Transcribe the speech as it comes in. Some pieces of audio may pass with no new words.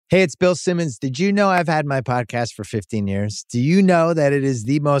Hey, it's Bill Simmons. Did you know I've had my podcast for 15 years? Do you know that it is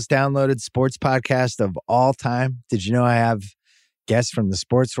the most downloaded sports podcast of all time? Did you know I have guests from the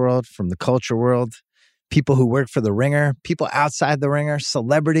sports world, from the culture world, people who work for The Ringer, people outside The Ringer,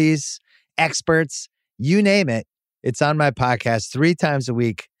 celebrities, experts, you name it. It's on my podcast 3 times a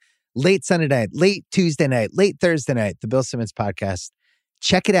week, late Sunday night, late Tuesday night, late Thursday night, the Bill Simmons podcast.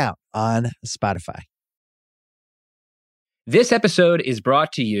 Check it out on Spotify. This episode is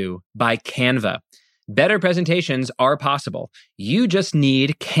brought to you by Canva. Better presentations are possible. You just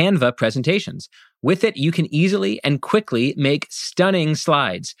need Canva presentations. With it, you can easily and quickly make stunning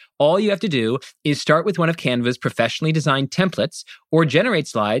slides. All you have to do is start with one of Canva's professionally designed templates or generate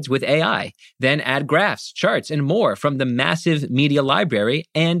slides with AI. Then add graphs, charts, and more from the massive media library,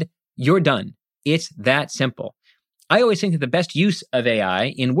 and you're done. It's that simple. I always think that the best use of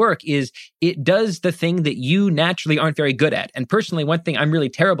AI in work is it does the thing that you naturally aren't very good at. And personally, one thing I'm really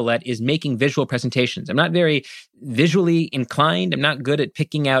terrible at is making visual presentations. I'm not very visually inclined. I'm not good at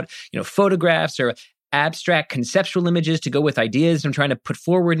picking out, photographs or abstract conceptual images to go with ideas I'm trying to put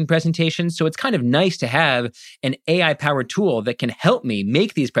forward in presentations. So it's kind of nice to have an AI-powered tool that can help me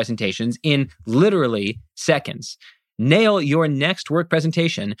make these presentations in literally seconds. Nail your next work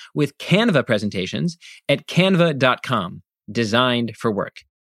presentation with Canva presentations at canva.com, designed for work.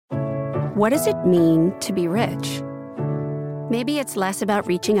 What does it mean to be rich? Maybe it's less about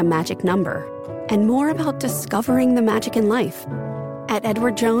reaching a magic number and more about discovering the magic in life. At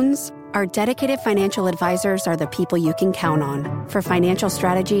Edward Jones, our dedicated financial advisors are the people you can count on for financial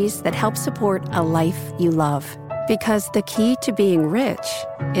strategies that help support a life you love. Because the key to being rich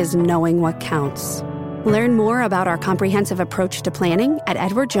is knowing what counts. Learn more about our comprehensive approach to planning at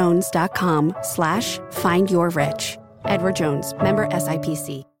edwardjones.com/findyourrich. Edward Jones, member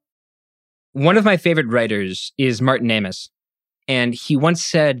SIPC. One of my favorite writers is Martin Amis, and he once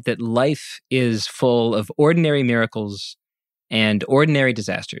said that life is full of ordinary miracles and ordinary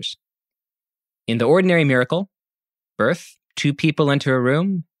disasters. In the ordinary miracle, birth, 2 people enter a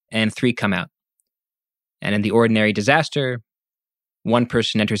room and 3 come out. And in the ordinary disaster, 1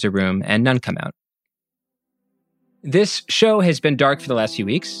 person enters a room and none come out. This show has been dark for the last few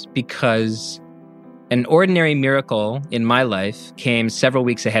weeks because an ordinary miracle in my life came several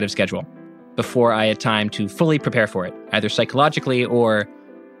weeks ahead of schedule before I had time to fully prepare for it, either psychologically or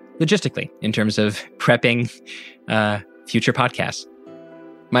logistically in terms of prepping future podcasts.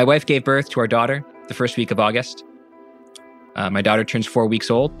 My wife gave birth to our daughter the first week of August. My daughter turns 4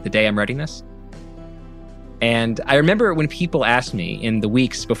 weeks old the day I'm writing this. And I remember when people asked me in the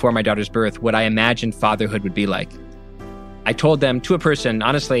weeks before my daughter's birth what I imagined fatherhood would be like. I told them to a person,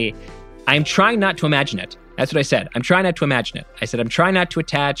 honestly, I'm trying not to imagine it. That's what I said. I'm trying not to imagine it. I said, I'm trying not to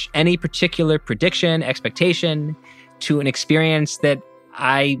attach any particular prediction, expectation to an experience that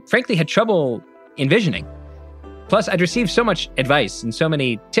I frankly had trouble envisioning. Plus, I'd received so much advice and so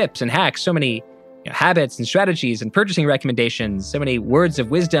many tips and hacks, so many habits and strategies and purchasing recommendations, so many words of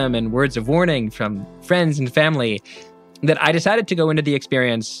wisdom and words of warning from friends and family that I decided to go into the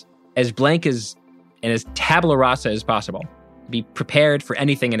experience as blank as and as tabula rasa as possible. Be prepared for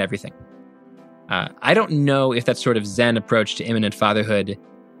anything and everything. I don't know if that sort of Zen approach to imminent fatherhood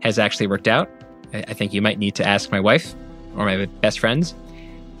has actually worked out. I think you might need to ask my wife or my best friends.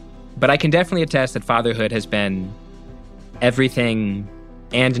 But I can definitely attest that fatherhood has been everything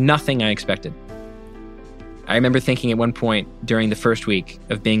and nothing I expected. I remember thinking at one point during the first week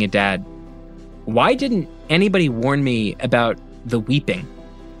of being a dad, why didn't anybody warn me about the weeping?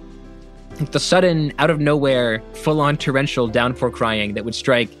 The sudden, out of nowhere, full-on torrential downpour crying that would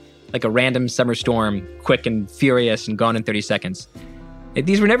strike like a random summer storm, quick and furious and gone in 30 seconds.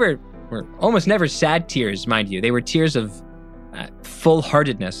 These were almost never sad tears, mind you. They were tears of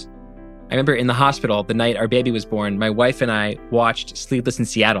full-heartedness. I remember in the hospital, the night our baby was born, my wife and I watched Sleepless in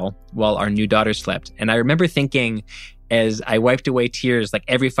Seattle while our new daughter slept. And I remember thinking, as I wiped away tears like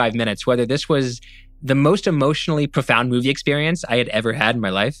every 5 minutes, whether this was the most emotionally profound movie experience I had ever had in my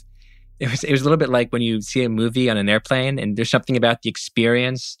life. It was a little bit like when you see a movie on an airplane and there's something about the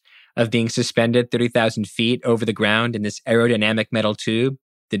experience of being suspended 30,000 feet over the ground in this aerodynamic metal tube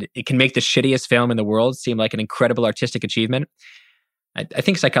that it can make the shittiest film in the world seem like an incredible artistic achievement. I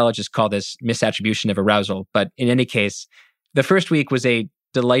think psychologists call this misattribution of arousal, but in any case, the first week was a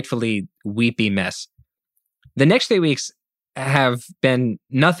delightfully weepy mess. The next 3 weeks have been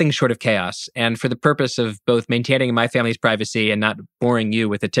nothing short of chaos. And for the purpose of both maintaining my family's privacy and not boring you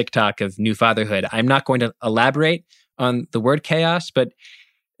with a TikTok of new fatherhood, I'm not going to elaborate on the word chaos, but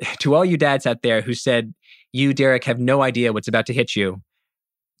to all you dads out there who said, you, Derek, have no idea what's about to hit you,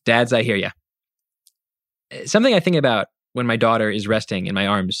 dads, I hear you. Something I think about when my daughter is resting in my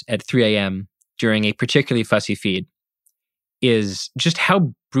arms at 3 a.m. during a particularly fussy feed is just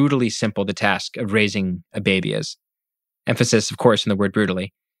how brutally simple the task of raising a baby is. Emphasis, of course, in the word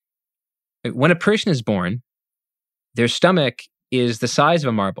brutally. When a person is born, their stomach is the size of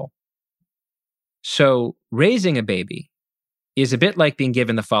a marble. So raising a baby is a bit like being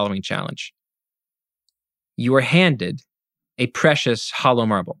given the following challenge. You are handed a precious hollow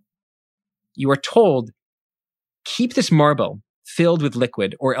marble. You are told, keep this marble filled with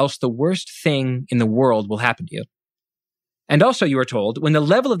liquid, or else the worst thing in the world will happen to you. And also, you are told, when the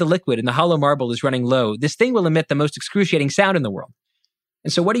level of the liquid in the hollow marble is running low, this thing will emit the most excruciating sound in the world.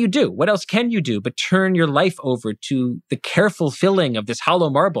 And so what do? What else can you do but turn your life over to the careful filling of this hollow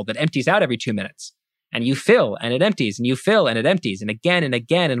marble that empties out every 2 minutes? And you fill, and it empties, and you fill, and it empties, and again,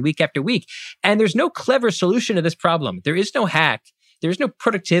 and week after week. And there's no clever solution to this problem. There is no hack. There is no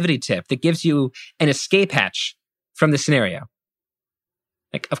productivity tip that gives you an escape hatch from the scenario.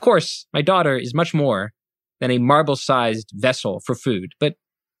 Like, of course, my daughter is much more than a marble-sized vessel for food. But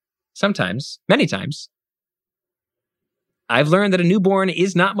sometimes, many times, I've learned that a newborn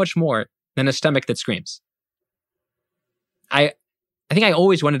is not much more than a stomach that screams. I think I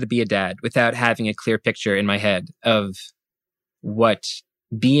always wanted to be a dad without having a clear picture in my head of what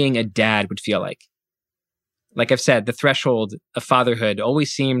being a dad would feel like. Like I've said, the threshold of fatherhood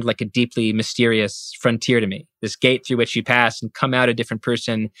always seemed like a deeply mysterious frontier to me. This gate through which you pass and come out a different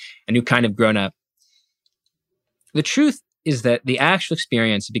person, a new kind of grown up. The truth is that the actual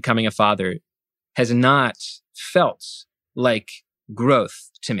experience of becoming a father has not felt like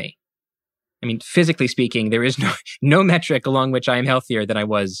growth to me. I mean, physically speaking, there is no metric along which I am healthier than I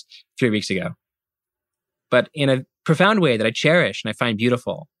was 3 weeks ago. But in a profound way that I cherish and I find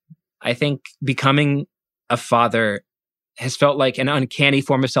beautiful, I think becoming a father has felt like an uncanny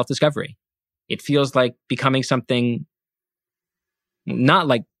form of self-discovery. It feels like becoming something, not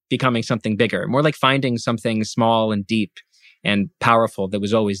like becoming something bigger, more like finding something small and deep and powerful that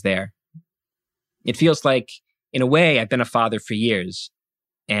was always there. It feels like, in a way, I've been a father for years,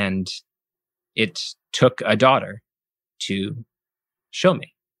 and it took a daughter to show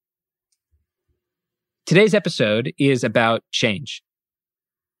me. Today's episode is about change.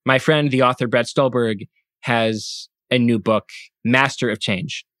 My friend, the author Brett Stulberg, has a new book, Master of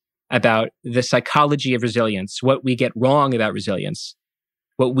Change, about the psychology of resilience, what we get wrong about resilience,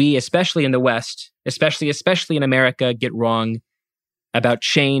 what we, especially in the West, especially in America, get wrong about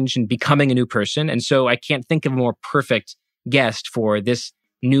change and becoming a new person. And so I can't think of a more perfect guest for this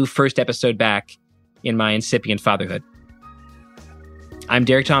new first episode back in my incipient fatherhood. I'm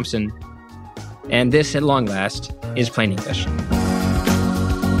Derek Thompson, and this, at long last, is Plain English.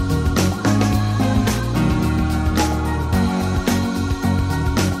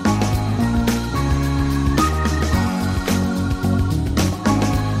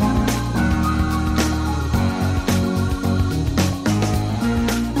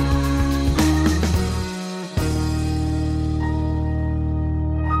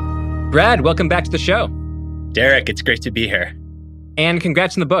 Brad, welcome back to the show. Derek, it's great to be here. And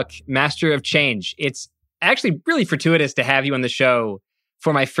congrats on the book, Master of Change. It's actually really fortuitous to have you on the show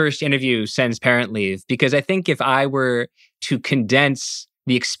for my first interview since parent leave, because I think if I were to condense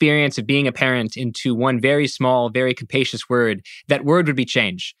the experience of being a parent into one very small, very capacious word, that word would be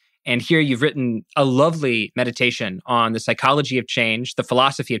change. And here you've written a lovely meditation on the psychology of change, the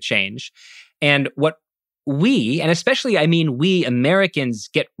philosophy of change, and what we, and especially I mean we Americans,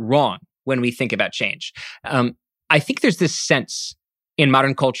 get wrong when we think about change. I think there's this sense in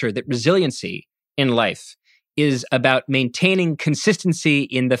modern culture that resiliency in life is about maintaining consistency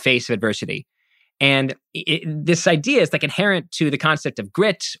in the face of adversity. And this idea is like inherent to the concept of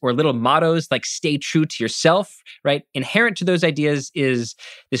grit, or little mottos like stay true to yourself, right? Inherent to those ideas is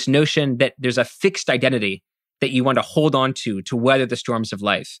this notion that there's a fixed identity that you want to hold on to weather the storms of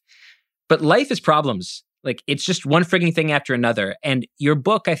life. But life is problems. Like, it's just one frigging thing after another. And your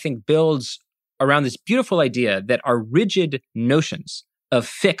book, I think, builds around this beautiful idea that our rigid notions of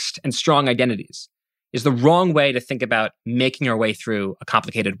fixed and strong identities is the wrong way to think about making our way through a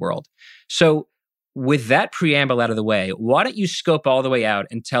complicated world. So with that preamble out of the way, why don't you scope all the way out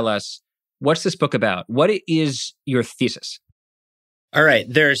and tell us, what's this book about? What is your thesis? All right.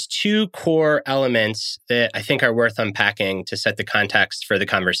 There's two core elements that I think are worth unpacking to set the context for the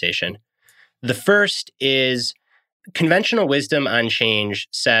conversation. The first is conventional wisdom on change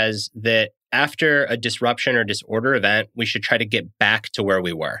says that after a disruption or disorder event, we should try to get back to where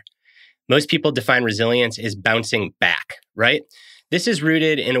we were. Most people define resilience as bouncing back, right? This is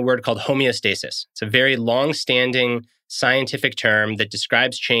rooted in a word called homeostasis. It's a very long-standing scientific term that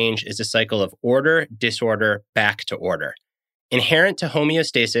describes change as a cycle of order, disorder, back to order. Inherent to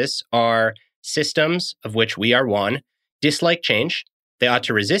homeostasis are systems, of which we are one, dislike change. They ought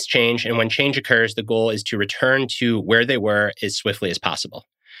to resist change, and when change occurs, the goal is to return to where they were as swiftly as possible.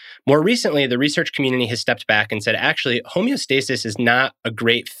 More recently, the research community has stepped back and said, actually, homeostasis is not a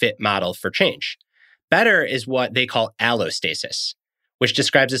great fit model for change. Better is what they call allostasis, which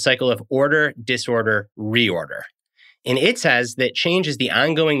describes a cycle of order, disorder, reorder. And it says that change is the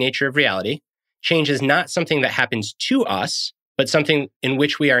ongoing nature of reality. Change is not something that happens to us, but something in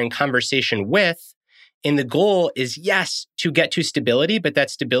which we are in conversation with. And the goal is, yes, to get to stability, but that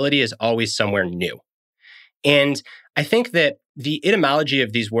stability is always somewhere new. And I think that the etymology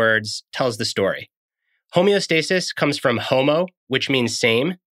of these words tells the story. Homeostasis comes from homo, which means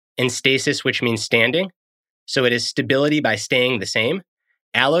same, and stasis, which means standing. So it is stability by staying the same.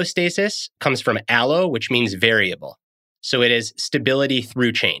 Allostasis comes from allo, which means variable. So it is stability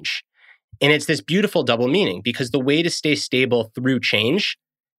through change. And it's this beautiful double meaning because the way to stay stable through change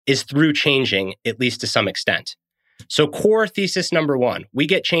is through changing, at least to some extent. So core thesis number one, we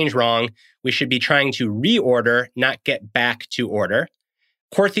get change wrong. We should be trying to reorder, not get back to order.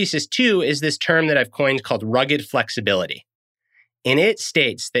 Core thesis two is this term that I've coined called rugged flexibility. And it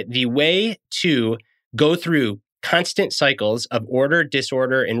states that the way to go through constant cycles of order,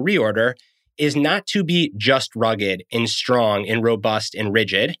 disorder, and reorder is not to be just rugged and strong and robust and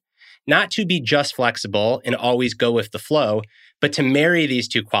rigid, not to be just flexible and always go with the flow, but to marry these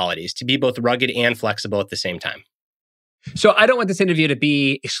two qualities, to be both rugged and flexible at the same time. So I don't want this interview to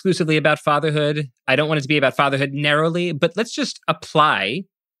be exclusively about fatherhood. I don't want it to be about fatherhood narrowly, but let's just apply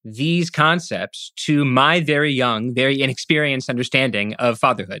these concepts to my very young, very inexperienced understanding of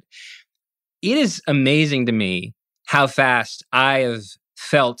fatherhood. It is amazing to me how fast I have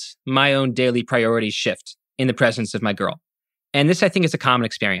felt my own daily priorities shift in the presence of my girl. And this, I think, is a common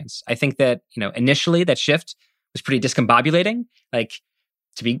experience. I think that, initially that shift was pretty discombobulating. Like,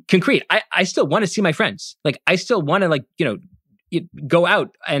 to be concrete, I still want to see my friends. Like, I still want to, go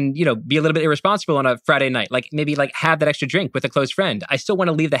out and, be a little bit irresponsible on a Friday night. Like, maybe have that extra drink with a close friend. I still want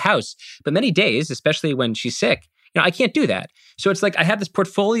to leave the house. But many days, especially when she's sick, I can't do that. So it's like I have this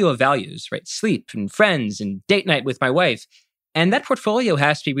portfolio of values, right? Sleep and friends and date night with my wife. And that portfolio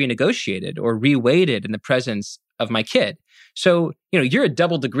has to be renegotiated or reweighted in the presence of my kid. So, you're a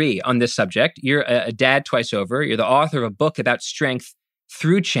double degree on this subject. You're a dad twice over. You're the author of a book about strength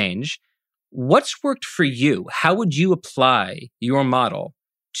through change. What's worked for you? How would you apply your model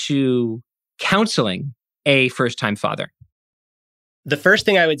to counseling a first-time father? The first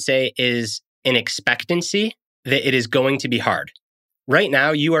thing I would say is an expectancy that it is going to be hard. Right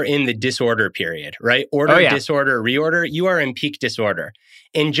now, you are in the disorder period, right? Order, disorder, reorder. You are in peak disorder.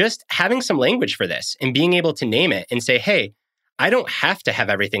 And just having some language for this and being able to name it and say, hey, I don't have to have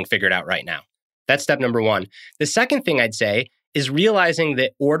everything figured out right now. That's step number one. The second thing I'd say is realizing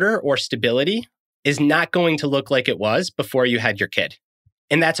that order or stability is not going to look like it was before you had your kid.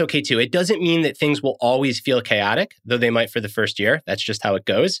 And that's okay too. It doesn't mean that things will always feel chaotic, though they might for the first year. That's just how it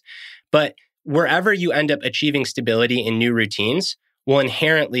goes. But wherever you end up achieving stability in new routines will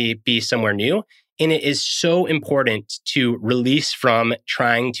inherently be somewhere new. And it is so important to release from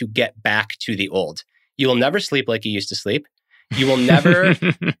trying to get back to the old. You will never sleep like you used to sleep. You will never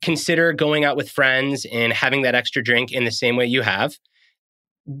consider going out with friends and having that extra drink in the same way you have.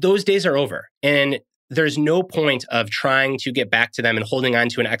 Those days are over. And there's no point of trying to get back to them and holding on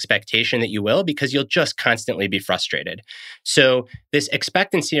to an expectation that you will, because you'll just constantly be frustrated. So this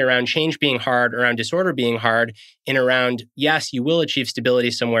expectancy around change being hard, around disorder being hard, and around, yes, you will achieve stability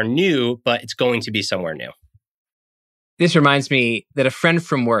somewhere new, but it's going to be somewhere new. This reminds me that a friend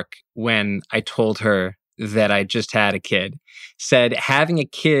from work, when I told her that I just had a kid, said having a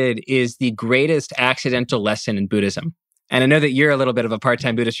kid is the greatest accidental lesson in Buddhism. And I know that you're a little bit of a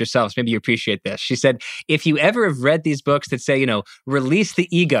part-time Buddhist yourself, so maybe you appreciate this. She said, if you ever have read these books that say, release the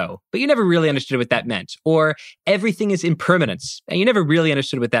ego, but you never really understood what that meant, or everything is impermanence, and you never really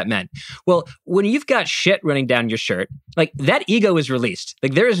understood what that meant. Well, when you've got shit running down your shirt, that ego is released.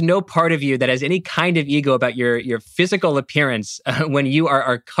 There is no part of you that has any kind of ego about your physical appearance when you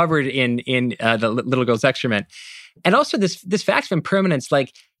are covered in the little girl's excrement. And also this fact of impermanence,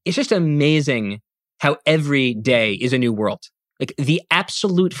 it's just amazing how every day is a new world. The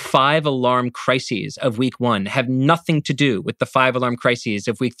absolute 5 alarm crises of week 1 have nothing to do with the 5 alarm crises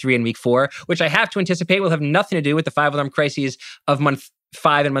of week 3 and week 4, which I have to anticipate will have nothing to do with the 5 alarm crises of month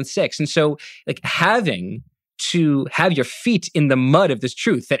 5 and month 6. And so having to have your feet in the mud of this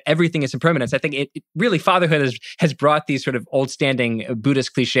truth that everything is impermanence, I think it really, fatherhood has brought these sort of old standing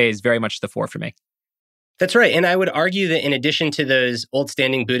Buddhist cliches very much to the fore for me. That's right. And I would argue that in addition to those old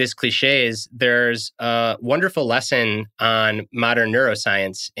standing Buddhist cliches, there's a wonderful lesson on modern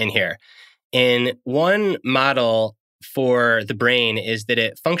neuroscience in here. And one model for the brain is that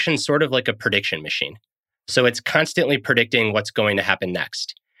it functions sort of like a prediction machine. So it's constantly predicting what's going to happen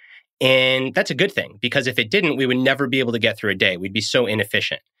next. And that's a good thing, because if it didn't, we would never be able to get through a day. We'd be so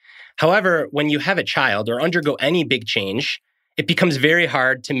inefficient. However, when you have a child or undergo any big change, it becomes very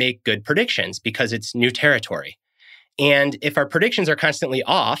hard to make good predictions because it's new territory. And if our predictions are constantly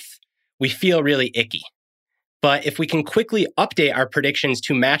off, we feel really icky. But if we can quickly update our predictions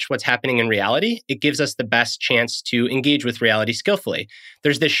to match what's happening in reality, it gives us the best chance to engage with reality skillfully.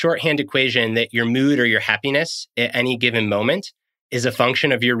 There's this shorthand equation that your mood or your happiness at any given moment is a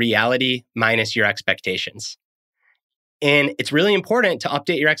function of your reality minus your expectations. And it's really important to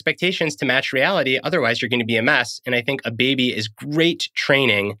update your expectations to match reality. Otherwise, you're going to be a mess. And I think a baby is great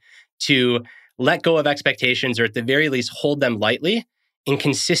training to let go of expectations, or at the very least, hold them lightly and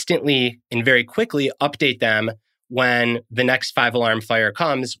consistently and very quickly update them when the next 5-alarm fire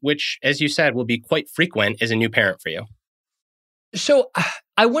comes, which, as you said, will be quite frequent as a new parent for you. So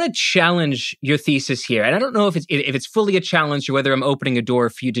I want to challenge your thesis here. And I don't know if it's fully a challenge or whether I'm opening a door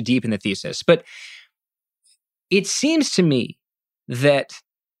for you to deepen the thesis, but it seems to me that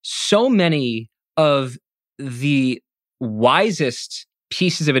so many of the wisest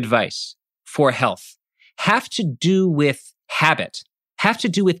pieces of advice for health have to do with habit, have to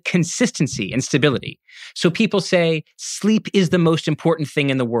do with consistency and stability. So people say sleep is the most important thing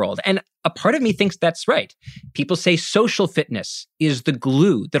in the world. And a part of me thinks that's right. People say social fitness is the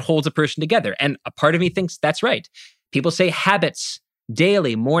glue that holds a person together. And a part of me thinks that's right. People say habits,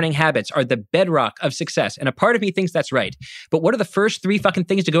 daily morning habits, are the bedrock of success. And a part of me thinks that's right. But what are the first 3 fucking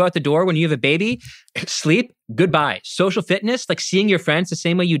things to go out the door when you have a baby? Sleep, goodbye. Social fitness, like seeing your friends the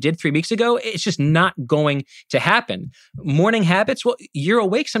same way you did 3 weeks ago, it's just not going to happen. Morning habits, well, you're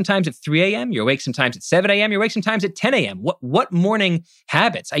awake sometimes at 3 a.m., you're awake sometimes at 7 a.m., you're awake sometimes at 10 a.m. What morning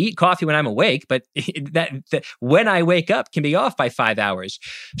habits? I eat coffee when I'm awake, but that when I wake up can be off by 5 hours.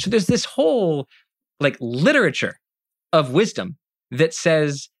 So there's this whole literature of wisdom that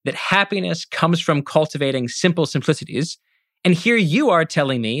says that happiness comes from cultivating simple simplicities. And here you are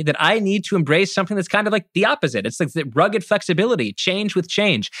telling me that I need to embrace something that's kind of like the opposite. It's like the rugged flexibility, change with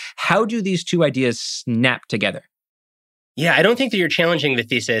change. How do these two ideas snap together? Yeah, I don't think that you're challenging the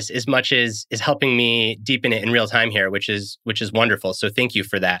thesis as much as is helping me deepen it in real time here, which is wonderful. So thank you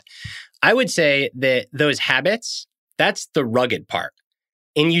for that. I would say that those habits, that's the rugged part.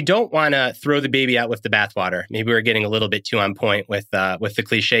 And you don't want to throw the baby out with the bathwater. Maybe we're getting a little bit too on point with the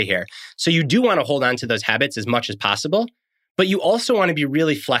cliche here. So you do want to hold on to those habits as much as possible, but you also want to be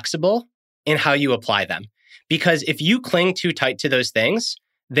really flexible in how you apply them. Because if you cling too tight to those things,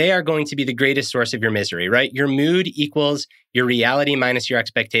 they are going to be the greatest source of your misery, right? Your mood equals your reality minus your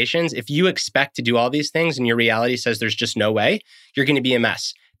expectations. If you expect to do all these things and your reality says there's just no way, you're going to be a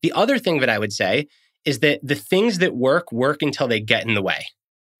mess. The other thing that I would say is that the things that work until they get in the way.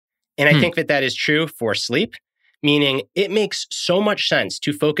 And I think that is true for sleep, meaning it makes so much sense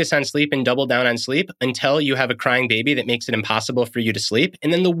to focus on sleep and double down on sleep until you have a crying baby that makes it impossible for you to sleep.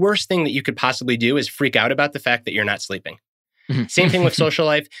 And then the worst thing that you could possibly do is freak out about the fact that you're not sleeping. Same thing with social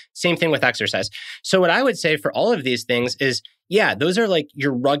life, same thing with exercise. So what I would say for all of these things is, yeah, those are like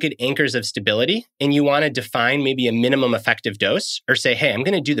your rugged anchors of stability. And you want to define maybe a minimum effective dose, or say, hey, I'm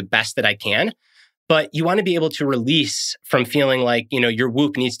going to do the best that I can. But you want to be able to release from feeling like, your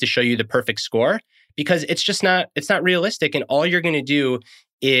Whoop needs to show you the perfect score, because it's not realistic. And all you're going to do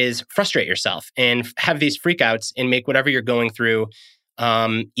is frustrate yourself and have these freakouts and make whatever you're going through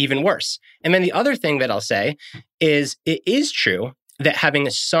even worse. And then the other thing that I'll say is it is true that having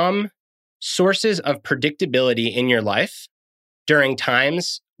some sources of predictability in your life during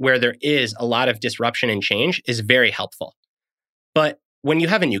times where there is a lot of disruption and change is very helpful. But when you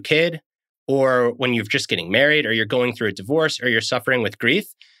have a new kid, or when you're just getting married, or you're going through a divorce, or you're suffering with grief,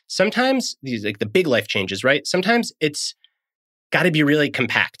 sometimes these the big life changes, right? Sometimes it's got to be really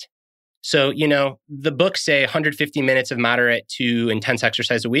compact. So, the books say 150 minutes of moderate to intense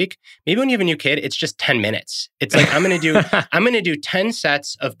exercise a week. Maybe when you have a new kid, it's just 10 minutes. It's like, I'm going to do 10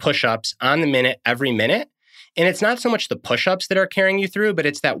 sets of push-ups on the minute every minute. And it's not so much the push-ups that are carrying you through, but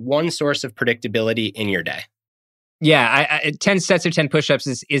it's that one source of predictability in your day. Yeah, 10 sets of 10 push-ups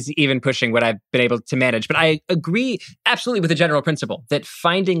is even pushing what I've been able to manage. But I agree absolutely with the general principle that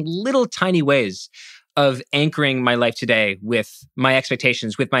finding little tiny ways of anchoring my life today with my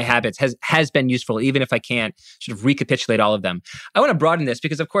expectations, with my habits has been useful, even if I can't sort of recapitulate all of them. I want to broaden this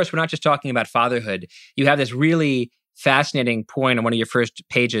because, of course, we're not just talking about fatherhood. You have this really fascinating point on one of your first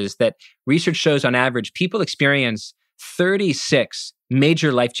pages that research shows on average, people experience 36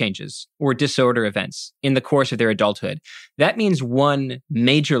 major life changes or disorder events in the course of their adulthood. That means one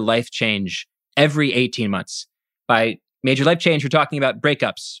major life change every 18 months. By major life change, we're talking about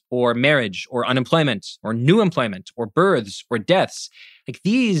breakups or marriage or unemployment or new employment or births or deaths. Like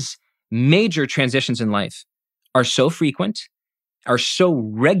these major transitions in life are so frequent, are so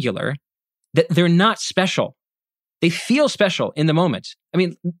regular that they're not special. They feel special in the moment. I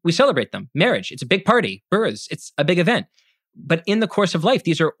mean, we celebrate them. Marriage, it's a big party. Births, it's a big event. But in the course of life,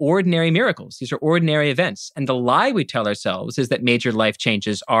 these are ordinary miracles. These are ordinary events. And the lie we tell ourselves is that major life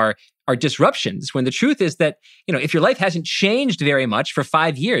changes are disruptions, when the truth is that, if your life hasn't changed very much for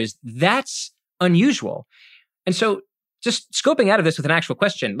 5 years, that's unusual. And so just scoping out of this with an actual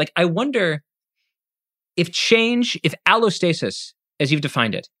question, like I wonder if change, if allostasis, as you've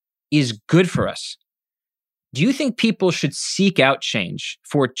defined it, is good for us. Do you think people should seek out change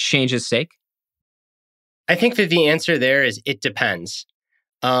for change's sake? I think that the answer there is it depends.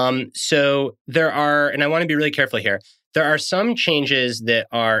 So there are, and I want to be really careful here, there are some changes that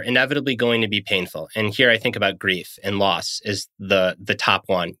are inevitably going to be painful. And here I think about grief and loss is the top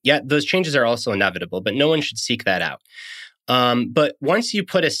one. Yet those changes are also inevitable, but no one should seek that out. But once you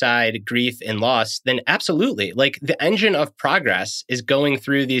put aside grief and loss, then absolutely, like the engine of progress is going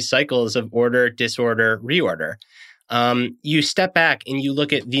through these cycles of order, disorder, reorder. You step back and you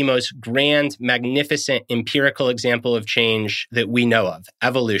look at the most grand, magnificent empirical example of change that we know of,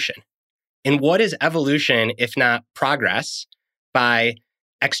 evolution. And what is evolution if not progress by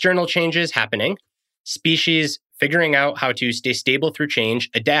external changes happening, species figuring out how to stay stable through change,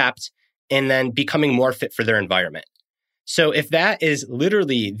 adapt, and then becoming more fit for their environment? So if that is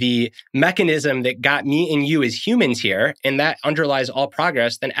literally the mechanism that got me and you as humans here, and that underlies all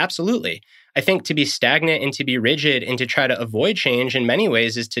progress, then absolutely. I think to be stagnant and to be rigid and to try to avoid change in many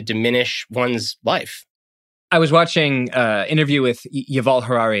ways is to diminish one's life. I was watching an interview with Yuval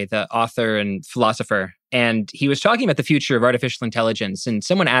Harari, the author and philosopher, and he was talking about the future of artificial intelligence. And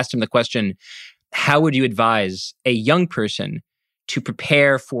someone asked him the question, how would you advise a young person to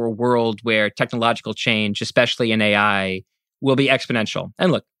prepare for a world where technological change, especially in AI, will be exponential?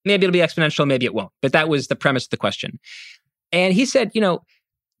 And look, maybe it'll be exponential, maybe it won't. But that was the premise of the question. And he said,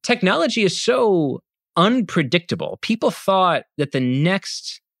 technology is so unpredictable. People thought that the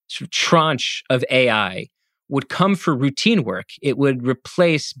next sort of tranche of AI would come for routine work. It would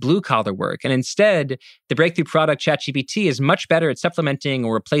replace blue-collar work. And instead, the breakthrough product, ChatGPT, is much better at supplementing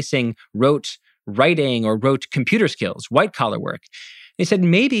or replacing rote writing or rote computer skills, white-collar work. And he said,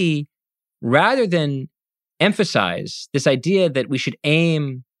 maybe rather than emphasize this idea that we should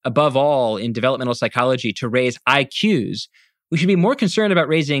aim above all in developmental psychology to raise IQs, we should be more concerned about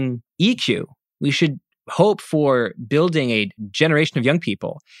raising EQ. We should hope for building a generation of young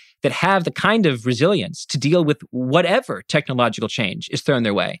people that have the kind of resilience to deal with whatever technological change is thrown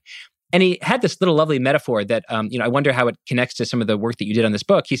their way. And he had this little lovely metaphor that, I wonder how it connects to some of the work that you did on this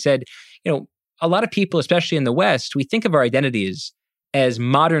book. He said, a lot of people, especially in the West, we think of our identities as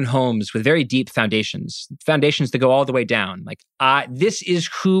modern homes with very deep foundations that go all the way down. Like, this is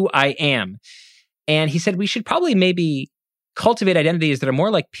who I am. And he said, we should probably maybe cultivate identities that are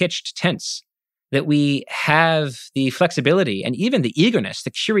more like pitched tents, that we have the flexibility and even the eagerness, the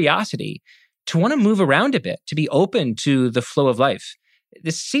curiosity to want to move around a bit, to be open to the flow of life.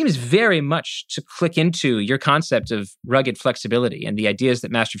 This seems very much to click into your concept of rugged flexibility and the ideas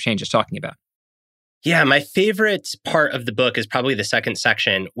that Master of Change is talking about. Yeah, my favorite part of the book is probably the second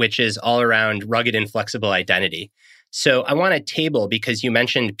section, which is all around rugged and flexible identity. So I want to table, because you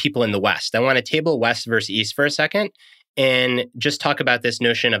mentioned people in the West, I want to table West versus East for a second and just talk about this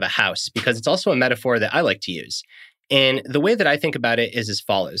notion of a house, because it's also a metaphor that I like to use. And the way that I think about it is as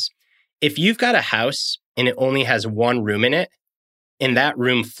follows. If you've got a house and it only has one room in it, and that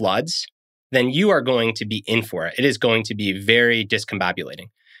room floods, then you are going to be in for it. It is going to be very discombobulating.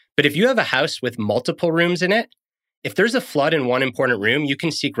 But if you have a house with multiple rooms in it, if there's a flood in one important room, you can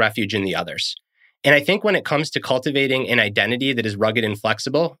seek refuge in the others. And I think when it comes to cultivating an identity that is rugged and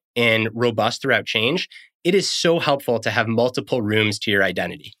flexible and robust throughout change, it is so helpful to have multiple rooms to your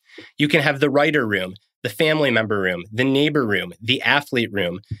identity. You can have the writer room, the family member room, the neighbor room, the athlete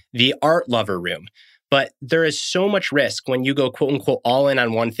room, the art lover room. But there is so much risk when you go, quote unquote, all in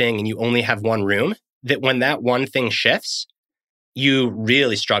on one thing and you only have one room, that when that one thing shifts, you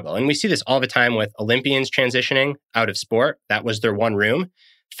really struggle. And we see this all the time with Olympians transitioning out of sport. That was their one room.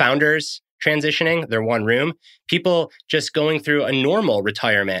 Founders transitioning their one room, people just going through a normal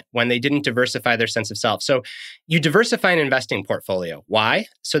retirement when they didn't diversify their sense of self. So you diversify an investing portfolio. Why?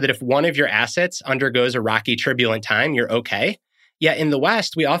 So that if one of your assets undergoes a rocky, turbulent time, you're okay. Yet in the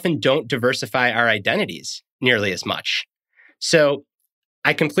West, we often don't diversify our identities nearly as much. So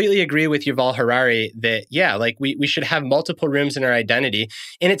I completely agree with Yuval Harari that, we should have multiple rooms in our identity.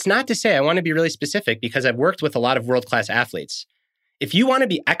 And it's not to say, I want to be really specific because I've worked with a lot of world-class athletes. If you want to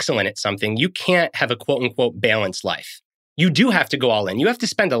be excellent at something, you can't have a quote unquote balanced life. You do have to go all in. You have to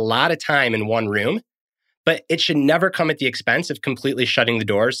spend a lot of time in one room, but it should never come at the expense of completely shutting the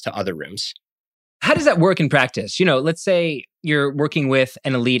doors to other rooms. How does that work in practice? Let's say you're working with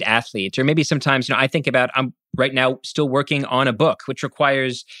an elite athlete, or maybe sometimes, I think about, I'm right now still working on a book, which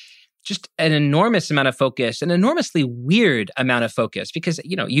requires just an enormous amount of focus, an enormously weird amount of focus, because,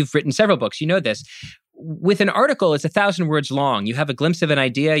 you've written several books, this. With an article, it's 1,000 words long. You have a glimpse of an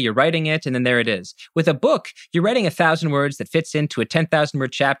idea, you're writing it, and then there it is. With a book, you're writing 1,000 words that fits into a 10,000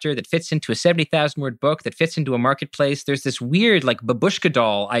 word chapter, that fits into a 70,000 word book, that fits into a marketplace. There's this weird, babushka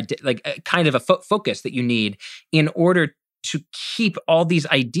doll, kind of a focus that you need in order to keep all these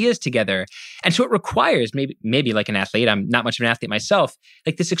ideas together. And so it requires, maybe like an athlete, I'm not much of an athlete myself,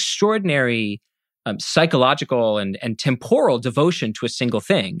 this extraordinary psychological and temporal devotion to a single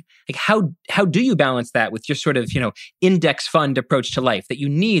thing. How do you balance that with your sort of, index fund approach to life, that you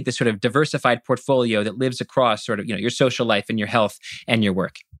need this sort of diversified portfolio that lives across sort of, your social life and your health and your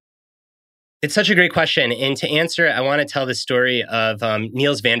work? It's such a great question. And to answer, I want to tell the story of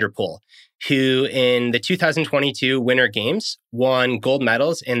Niels van der Poel, who in the 2022 Winter Games won gold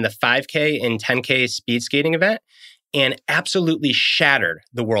medals in the 5K and 10K speed skating event and absolutely shattered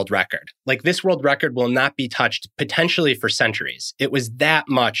the world record. This world record will not be touched potentially for centuries. It was that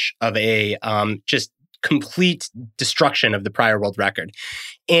much of a just complete destruction of the prior world record.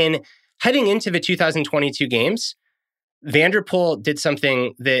 And heading into the 2022 Games, van der Poel did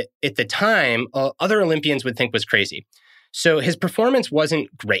something that at the time other Olympians would think was crazy. So his performance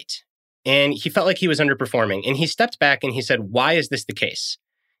wasn't great, and he felt like he was underperforming. And he stepped back and he said, "Why is this the case?"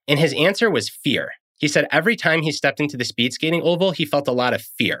 And his answer was fear. He said every time he stepped into the speed skating oval, he felt a lot of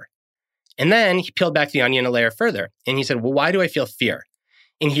fear. And then he peeled back the onion a layer further. And he said, well, why do I feel fear?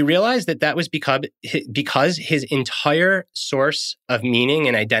 And he realized that was because his entire source of meaning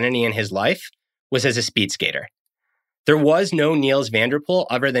and identity in his life was as a speed skater. There was no Niels van der Poel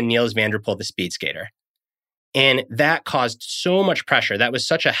other than Niels van der Poel, the speed skater. And that caused so much pressure. That was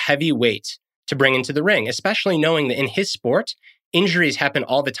such a heavy weight to bring into the ring, especially knowing that in his sport, injuries happen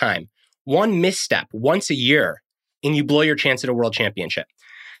all the time. One misstep once a year, and you blow your chance at a world championship.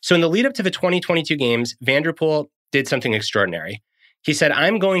 So in the lead up to the 2022 Games, van der Poel did something extraordinary. He said,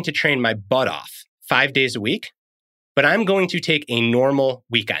 I'm going to train my butt off 5 days a week, but I'm going to take a normal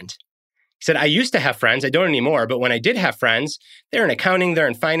weekend. He said, I used to have friends, I don't anymore, but when I did have friends, they're in accounting, they're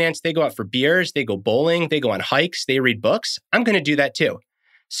in finance, they go out for beers, they go bowling, they go on hikes, they read books. I'm going to do that too.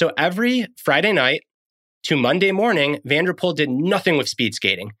 So every Friday night to Monday morning, van der Poel did nothing with speed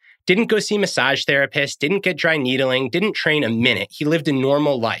skating. Didn't go see massage therapists, didn't get dry needling, didn't train a minute. He lived a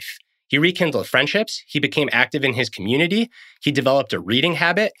normal life. He rekindled friendships. He became active in his community. He developed a reading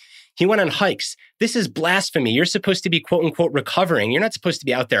habit. He went on hikes. This is blasphemy. You're supposed to be, quote unquote, recovering. You're not supposed to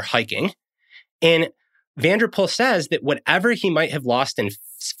be out there hiking. And van der Poel says that whatever he might have lost in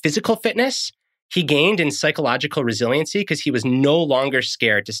physical fitness, he gained in psychological resiliency because he was no longer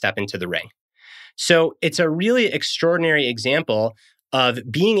scared to step into the ring. So it's a really extraordinary example of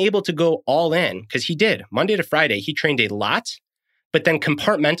being able to go all in, because he did. Monday to Friday, he trained a lot, but then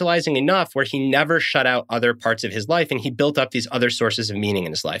compartmentalizing enough where he never shut out other parts of his life, and he built up these other sources of meaning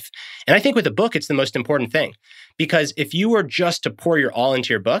in his life. And I think with a book, it's the most important thing, because if you were just to pour your all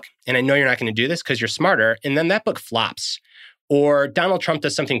into your book, and I know you're not going to do this because you're smarter, and then that book flops, or Donald Trump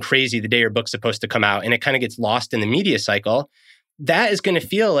does something crazy the day your book's supposed to come out, and it kind of gets lost in the media cycle, that is going to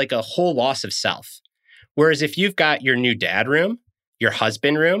feel like a whole loss of self. Whereas if you've got your new dad room, your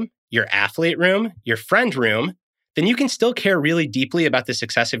husband room, your athlete room, your friend room, then you can still care really deeply about the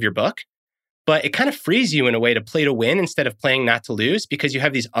success of your book, but it kind of frees you in a way to play to win instead of playing not to lose because you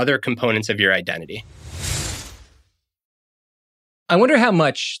have these other components of your identity. I wonder how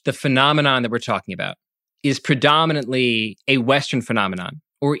much the phenomenon that we're talking about is predominantly a Western phenomenon,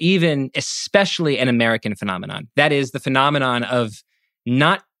 or even especially an American phenomenon. That is the phenomenon of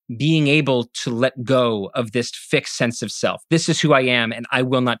not being able to let go of this fixed sense of self. This is who I am, and I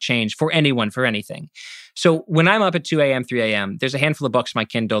will not change for anyone, for anything. So when I'm up at 2 a.m., 3 a.m., there's a handful of books on my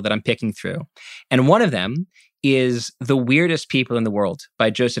Kindle that I'm picking through. And one of them is The Weirdest People in the World by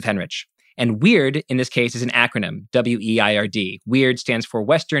Joseph Henrich. And WEIRD, in this case, is an acronym, WEIRD. WEIRD stands for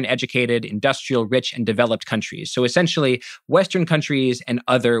Western Educated, Industrial, Rich, and Developed Countries. So essentially, Western countries and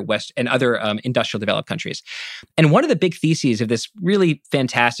other industrial developed countries. And one of the big theses of this really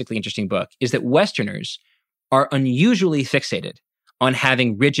fantastically interesting book is that Westerners are unusually fixated on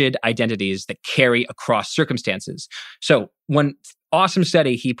having rigid identities that carry across circumstances. So one awesome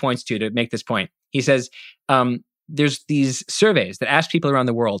study he points to make this point, he says, there's these surveys that ask people around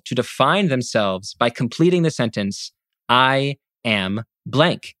the world to define themselves by completing the sentence, I am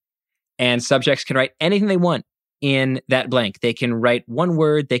blank. And subjects can write anything they want in that blank. They can write one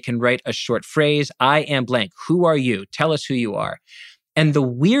word, they can write a short phrase, I am blank. Who are you? Tell us who you are. And the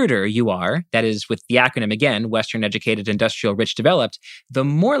weirder you are, that is with the acronym again, Western Educated, Industrial, Rich, Developed, the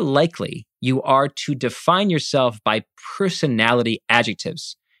more likely you are to define yourself by personality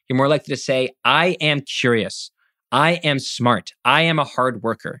adjectives. You're more likely to say, I am curious, I am smart, I am a hard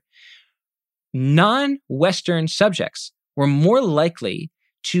worker. Non-Western subjects were more likely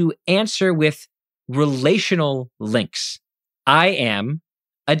to answer with relational links. I am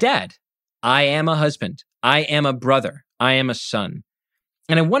a dad, I am a husband, I am a brother, I am a son.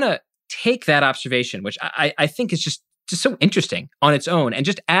 And I want to take that observation, which I think is just so interesting on its own, and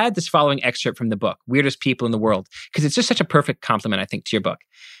just add this following excerpt from the book, Weirdest People in the World, because it's just such a perfect compliment, I think, to your book.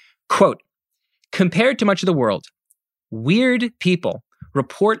 Quote, compared to much of the world, weird people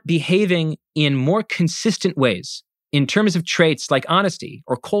report behaving in more consistent ways in terms of traits like honesty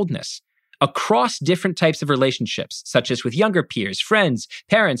or coldness across different types of relationships, such as with younger peers, friends,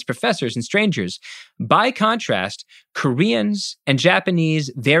 parents, professors, and strangers. By contrast, Koreans and Japanese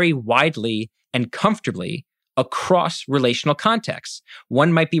vary widely and comfortably across relational contexts.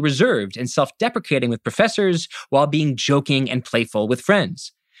 One might be reserved and self-deprecating with professors while being joking and playful with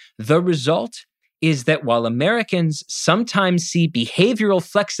friends. The result is that while Americans sometimes see behavioral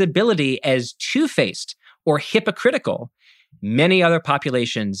flexibility as two-faced or hypocritical, many other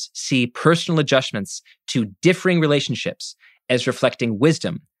populations see personal adjustments to differing relationships as reflecting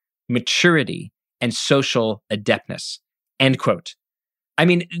wisdom, maturity, and social adeptness. End quote. I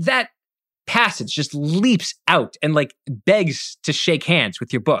mean, that passage just leaps out and begs to shake hands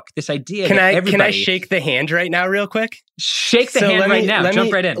with your book. This idea Can that I shake the hand right now real quick? Shake the hand right now.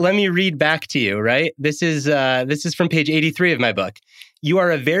 Jump right in. Let me read back to you, right? This is from page 83 of my book. You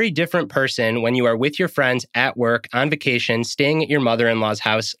are a very different person when you are with your friends at work, on vacation, staying at your mother-in-law's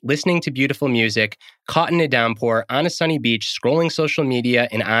house, listening to beautiful music, caught in a downpour, on a sunny beach, scrolling social media,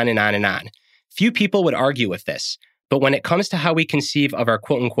 and on and on and on. Few people would argue with this. But when it comes to how we conceive of our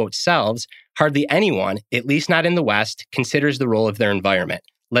quote-unquote selves, hardly anyone, at least not in the West, considers the role of their environment,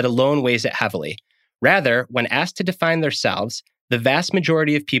 let alone weighs it heavily. Rather, when asked to define themselves, the vast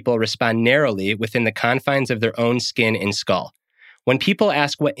majority of people respond narrowly within the confines of their own skin and skull. When people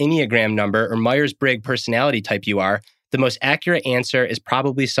ask what Enneagram number or Myers-Briggs personality type you are, the most accurate answer is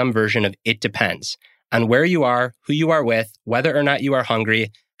probably some version of it depends on where you are, who you are with, whether or not you are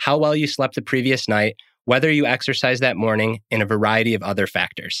hungry, how well you slept the previous night, whether you exercised that morning, and a variety of other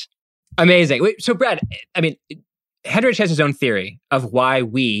factors. Amazing. Wait, so Brad, I mean, Henrich has his own theory of why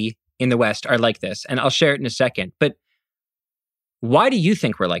we in the West are like this, and I'll share it in a second. But why do you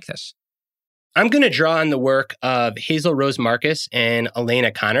think we're like this? I'm going to draw on the work of Hazel Rose Marcus and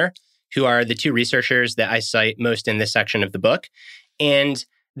Elena Connor, who are the two researchers that I cite most in this section of the book. And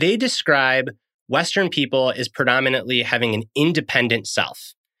they describe Western people as predominantly having an independent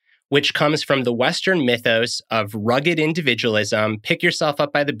self, which comes from the Western mythos of rugged individualism, pick yourself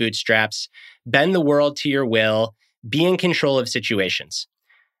up by the bootstraps, bend the world to your will, be in control of situations.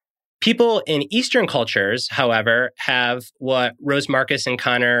 People in Eastern cultures, however, have what Rose Marcus and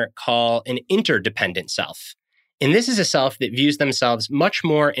Connor call an interdependent self. And this is a self that views themselves much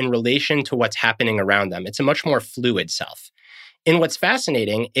more in relation to what's happening around them. It's a much more fluid self. And what's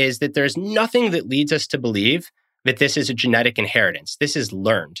fascinating is that there's nothing that leads us to believe that this is a genetic inheritance. This is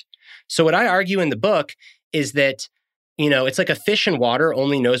learned. So what I argue in the book is that, it's like a fish in water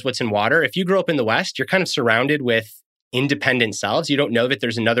only knows what's in water. If you grow up in the West, you're kind of surrounded with independent selves. You don't know that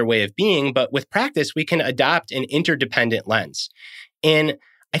there's another way of being, but with practice, we can adopt an interdependent lens. And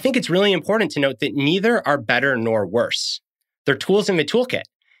I think it's really important to note that neither are better nor worse. They're tools in the toolkit.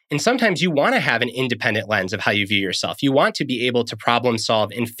 And sometimes you want to have an independent lens of how you view yourself. You want to be able to problem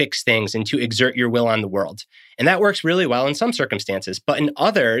solve and fix things and to exert your will on the world. And that works really well in some circumstances. But in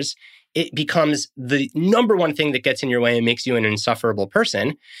others, it becomes the number one thing that gets in your way and makes you an insufferable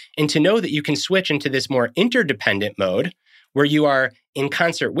person. And to know that you can switch into this more interdependent mode where you are in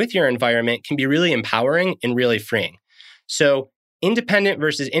concert with your environment can be really empowering and really freeing. So independent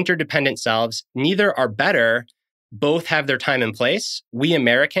versus interdependent selves, neither are better, both have their time and place, we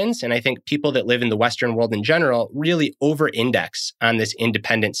Americans, and I think people that live in the Western world in general, really over-index on this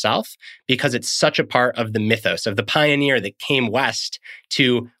independent self because it's such a part of the mythos of the pioneer that came west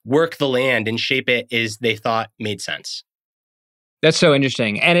to work the land and shape it as they thought made sense. That's so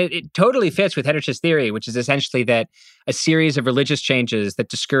interesting. And it totally fits with Hettish's theory, which is essentially that a series of religious changes that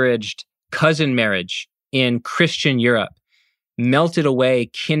discouraged cousin marriage in Christian Europe melted away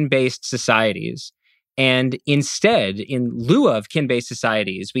kin-based societies. And instead, in lieu of kin-based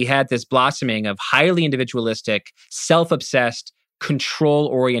societies, we had this blossoming of highly individualistic, self-obsessed,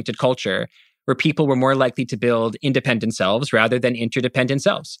 control-oriented culture where people were more likely to build independent selves rather than interdependent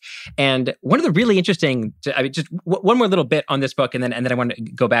selves. And one of the really interesting, just one more little bit on this book, and then I want to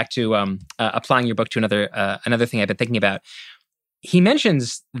go back to applying your book to another thing I've been thinking about. He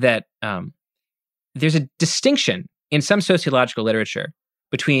mentions that there's a distinction in some sociological literature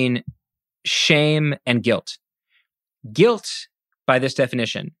between shame and guilt. Guilt, by this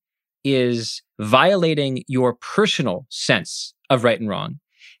definition, is violating your personal sense of right and wrong.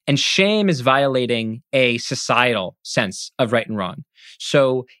 And shame is violating a societal sense of right and wrong.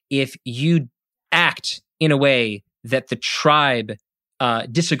 So if you act in a way that the tribe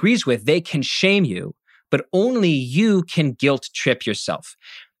disagrees with, they can shame you, but only you can guilt trip yourself.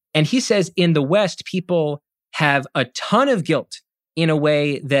 And he says in the West, people have a ton of guilt in a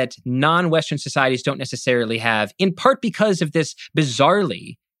way that non-Western societies don't necessarily have, in part because of this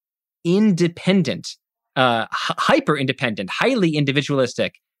bizarrely independent, hyper-independent, highly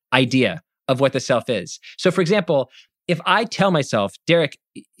individualistic idea of what the self is. So, for example, if I tell myself, Derek,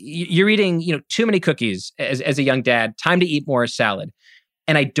 you're eating, too many cookies as a young dad, time to eat more salad,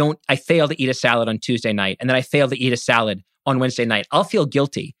 and I fail to eat a salad on Tuesday night, and then I fail to eat a salad on Wednesday night, I'll feel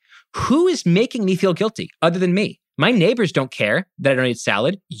guilty. Who is making me feel guilty other than me? My neighbors don't care that I don't eat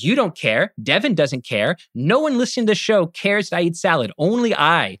salad. You don't care. Devin doesn't care. No one listening to the show cares that I eat salad. Only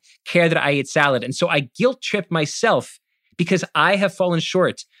I care that I eat salad. And so I guilt trip myself because I have fallen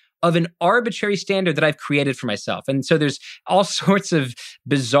short of an arbitrary standard that I've created for myself. And so there's all sorts of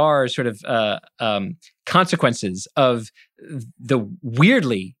bizarre sort of consequences of the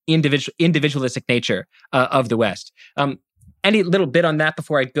weirdly individualistic nature of the West. Any little bit on that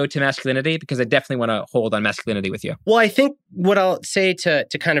before I go to masculinity? Because I definitely want to hold on masculinity with you. Well, I think what I'll say to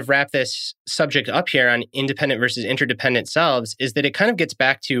kind of wrap this subject up here on independent versus interdependent selves is that it kind of gets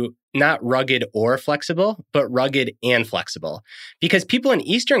back to not rugged or flexible, but rugged and flexible. Because people in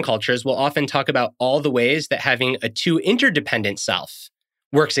Eastern cultures will often talk about all the ways that having a too interdependent self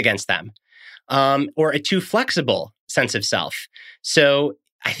works against them, or a too flexible sense of self. So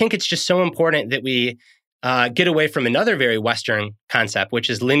I think it's just so important that we get away from another very Western concept,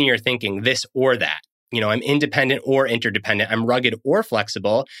 which is linear thinking, this or that. I'm independent or interdependent. I'm rugged or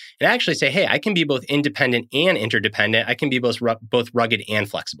flexible. And actually say, hey, I can be both independent and interdependent. I can be both rugged and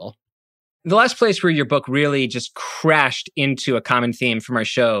flexible. The last place where your book really just crashed into a common theme from our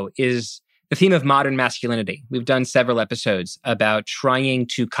show is the theme of modern masculinity. We've done several episodes about trying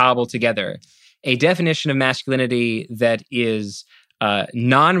to cobble together a definition of masculinity that is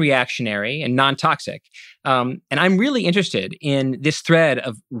non-reactionary and non-toxic. And I'm really interested in this thread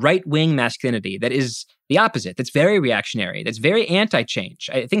of right-wing masculinity that is the opposite, that's very reactionary, that's very anti-change.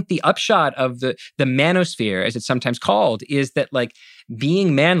 I think the upshot of the manosphere, as it's sometimes called, is that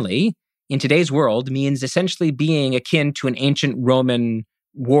being manly in today's world means essentially being akin to an ancient Roman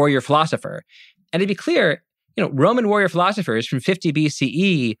warrior philosopher. And to be clear, Roman warrior philosophers from 50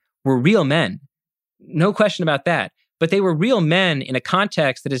 BCE were real men. No question about that. But they were real men in a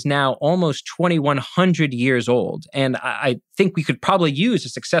context that is now almost 2,100 years old. And I think we could probably use a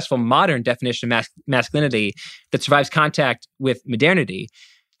successful modern definition of masculinity that survives contact with modernity.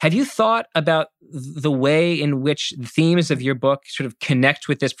 Have you thought about the way in which the themes of your book sort of connect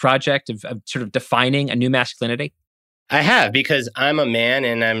with this project of sort of defining a new masculinity? I have, because I'm a man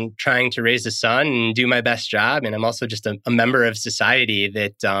and I'm trying to raise a son and do my best job. And I'm also just a member of society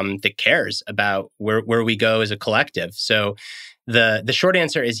that cares about where we go as a collective. So the short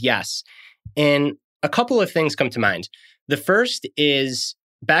answer is yes. And a couple of things come to mind. The first is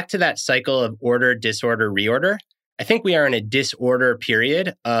back to that cycle of order, disorder, reorder. I think we are in a disorder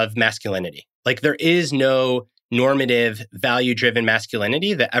period of masculinity. There is no normative, value-driven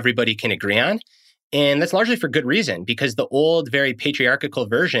masculinity that everybody can agree on. And that's largely for good reason, because the old, very patriarchal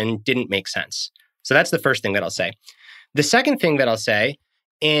version didn't make sense. So that's the first thing that I'll say. The second thing that I'll say,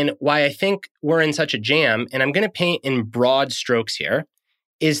 and why I think we're in such a jam, and I'm going to paint in broad strokes here,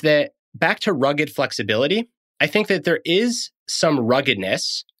 is that back to rugged flexibility, I think that there is some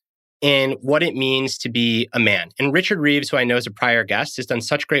ruggedness in what it means to be a man. And Richard Reeves, who I know is a prior guest, has done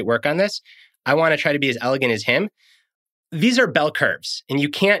such great work on this. I want to try to be as elegant as him. These are bell curves, and you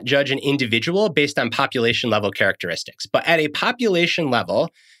can't judge an individual based on population level characteristics. But at a population level,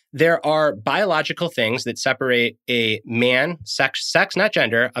 there are biological things that separate a man, sex, not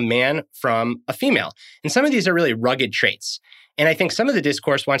gender, a man from a female. And some of these are really rugged traits. And I think some of the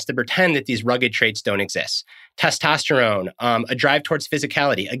discourse wants to pretend that these rugged traits don't exist. Testosterone, a drive towards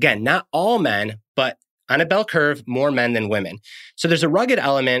physicality. Again, not all men, but on a bell curve, more men than women. So there's a rugged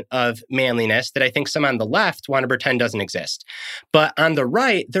element of manliness that I think some on the left want to pretend doesn't exist. But on the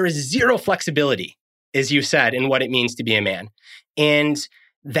right, there is zero flexibility, as you said, in what it means to be a man. And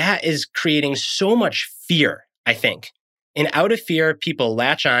that is creating so much fear, I think. And out of fear, people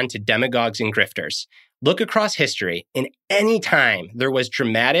latch on to demagogues and grifters. Look across history. In any time there was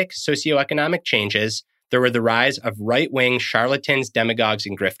dramatic socioeconomic changes, there were the rise of right-wing charlatans, demagogues,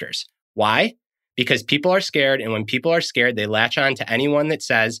 and grifters. Why? Because people are scared, and when people are scared, they latch on to anyone that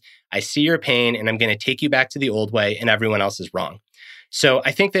says, I see your pain, and I'm going to take you back to the old way, and everyone else is wrong. So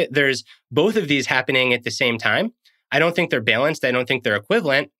I think that there's both of these happening at the same time. I don't think they're balanced. I don't think they're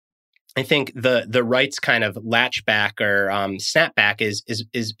equivalent. I think the right's kind of latch back or snap back is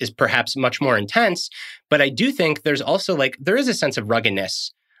perhaps much more intense. But I do think there's also there is a sense of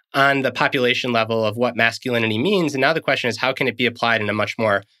ruggedness on the population level of what masculinity means. And now the question is, how can it be applied in a much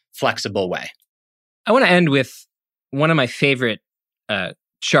more flexible way? I want to end with one of my favorite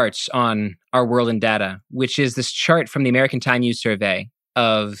charts on our world in data, which is this chart from the American Time Use Survey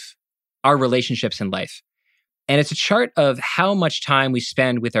of our relationships in life. And it's a chart of how much time we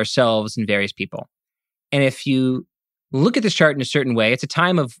spend with ourselves and various people. And if you look at this chart in a certain way, it's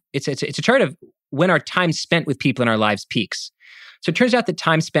a chart of when our time spent with people in our lives peaks. So it turns out that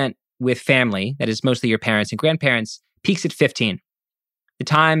time spent with family, that is mostly your parents and grandparents, peaks at 15. The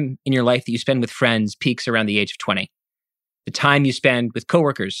time in your life that you spend with friends peaks around the age of 20. The time you spend with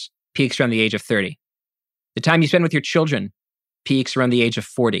coworkers peaks around the age of 30. The time you spend with your children peaks around the age of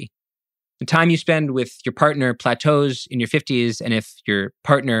 40. The time you spend with your partner plateaus in your 50s, and if your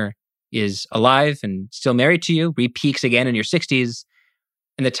partner is alive and still married to you, re-peaks again in your 60s.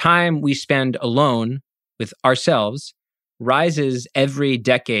 And the time we spend alone with ourselves rises every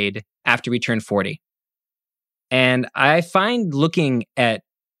decade after we turn 40. And I find looking at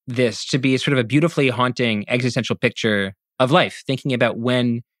this to be sort of a beautifully haunting existential picture of life, thinking about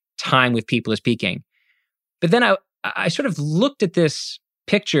when time with people is peaking. But then I sort of looked at this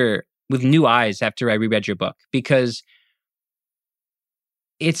picture with new eyes after I reread your book, because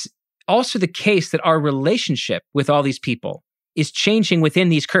it's also the case that our relationship with all these people is changing within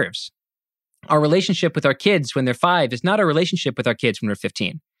these curves. Our relationship with our kids when they're 5 is not a relationship with our kids when we're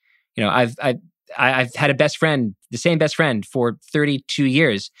 15. You know, I've had a best friend, the same best friend for 32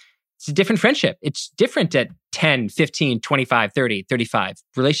 years. It's a different friendship. It's different at 10, 15, 25, 30, 35.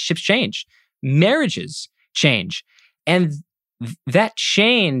 Relationships change. Marriages change. And that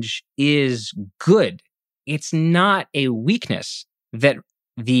change is good. It's not a weakness that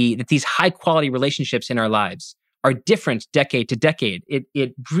these high quality relationships in our lives are different decade to decade.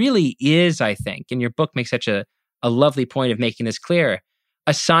 It really is, I think, and your book makes such a lovely point of making this clear,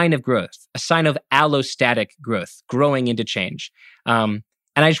 a sign of growth, a sign of allostatic growth, growing into change. And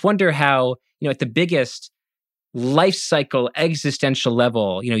I just wonder how, at the biggest life cycle existential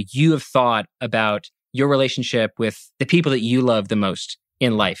level, you have thought about your relationship with the people that you love the most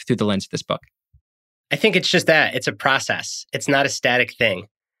in life through the lens of this book. I think it's just that. It's a process. It's not a static thing.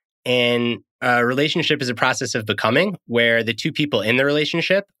 And a relationship is a process of becoming, where the two people in the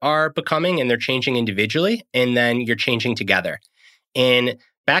relationship are becoming and they're changing individually, and then you're changing together. And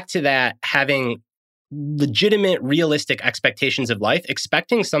back to that, having legitimate, realistic expectations of life,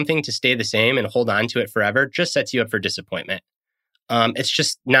 expecting something to stay the same and hold on to it forever just sets you up for disappointment. It's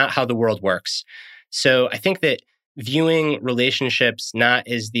just not how the world works. So I think that viewing relationships not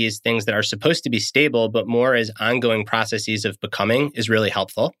as these things that are supposed to be stable, but more as ongoing processes of becoming is really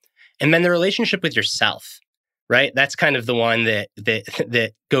helpful. And then the relationship with yourself, right? That's kind of the one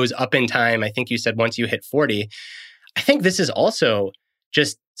that goes up in time. I think you said once you hit 40. I think this is also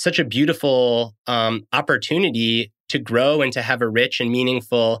just such a beautiful opportunity to grow and to have a rich and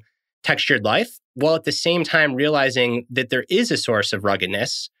meaningful textured life, while at the same time realizing that there is a source of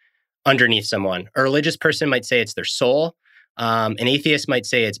ruggedness underneath someone. A religious person might say it's their soul. An atheist might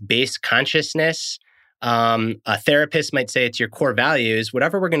say it's base consciousness. A therapist might say it's your core values,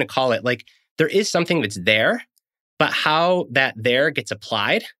 whatever we're going to call it. Like, there is something that's there, but how that there gets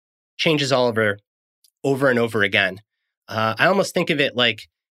applied changes all over and over again. I almost think of it like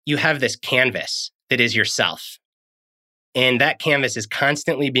you have this canvas that is yourself. And that canvas is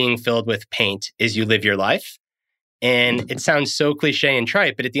constantly being filled with paint as you live your life. And it sounds so cliche and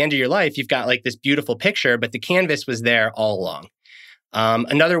trite, but at the end of your life, you've got like this beautiful picture, but the canvas was there all along.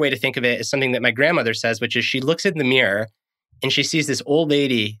 Another way to think of it is something that my grandmother says, which is she looks in the mirror and she sees this old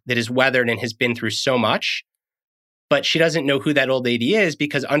lady that is weathered and has been through so much, but she doesn't know who that old lady is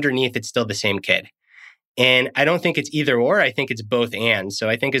because underneath it's still the same kid. And I don't think it's either or. I think it's both and. So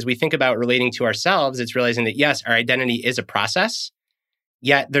I think as we think about relating to ourselves, it's realizing that, yes, our identity is a process,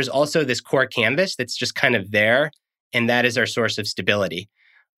 yet there's also this core canvas that's just kind of there. And that is our source of stability.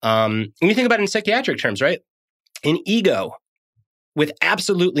 When you think about it in psychiatric terms, right? An ego with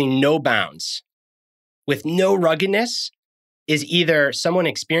absolutely no bounds, with no ruggedness, is either someone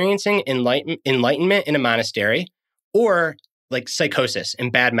experiencing enlightenment in a monastery or like psychosis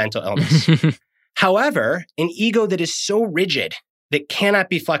and bad mental illness. However, an ego that is so rigid, that cannot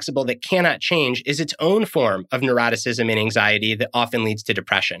be flexible, that cannot change, is its own form of neuroticism and anxiety that often leads to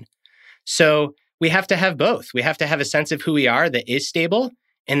depression. So we have to have both. We have to have a sense of who we are that is stable,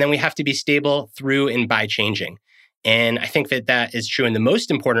 and then we have to be stable through and by changing. And I think that that is true in the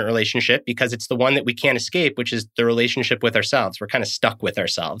most important relationship because it's the one that we can't escape, which is the relationship with ourselves. We're kind of stuck with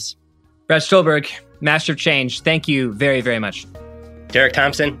ourselves. Brett Stulberg, Master of Change, thank you very, very much. Derek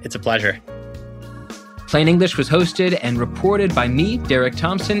Thompson, it's a pleasure. Plain English was hosted and reported by me, Derek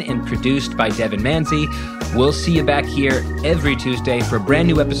Thompson, and produced by Devin Manzi. We'll see you back here every Tuesday for a brand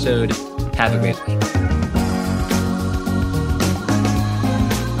new episode. Have a great week.